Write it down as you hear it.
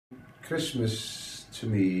Christmas to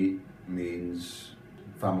me means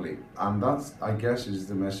family, and that, I guess, is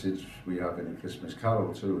the message we have in A Christmas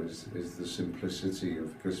Carol too, is the simplicity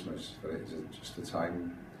of Christmas, that it is just a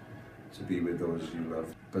time to be with those you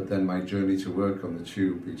love. But then my journey to work on the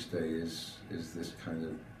tube each day is this kind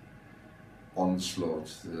of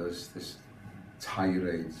onslaught, this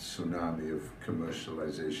tirade tsunami of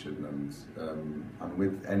commercialization, and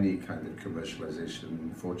with any kind of commercialization,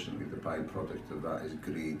 unfortunately the byproduct of that is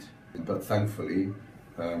greed. But thankfully,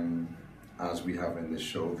 as we have in this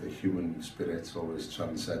show, the human spirit always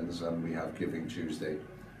transcends, and we have Giving Tuesday,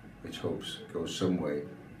 which hopes goes some way,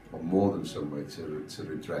 or more than some way, to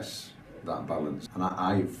redress that balance. And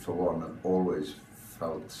I for one, have always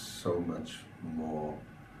felt so much more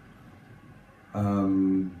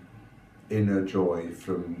inner joy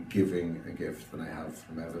from giving a gift than I have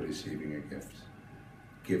from ever receiving a gift.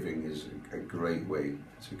 Giving is a great way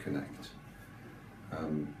to connect.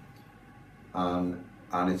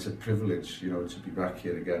 And it's a privilege, to be back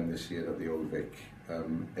here again this year at the Old Vic.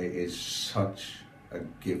 It is such a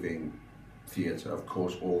giving theatre. Of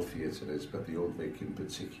course, all theatre is, but the Old Vic in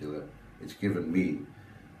particular. It's given me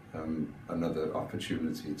another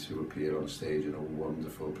opportunity to appear on stage in a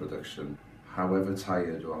wonderful production. However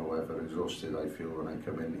tired or however exhausted I feel when I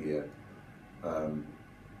come in here,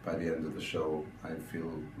 by the end of the show, I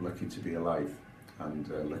feel lucky to be alive, and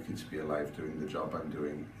lucky to be alive doing the job I'm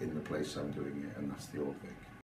doing in the place I'm doing it, and that's the Old Vic.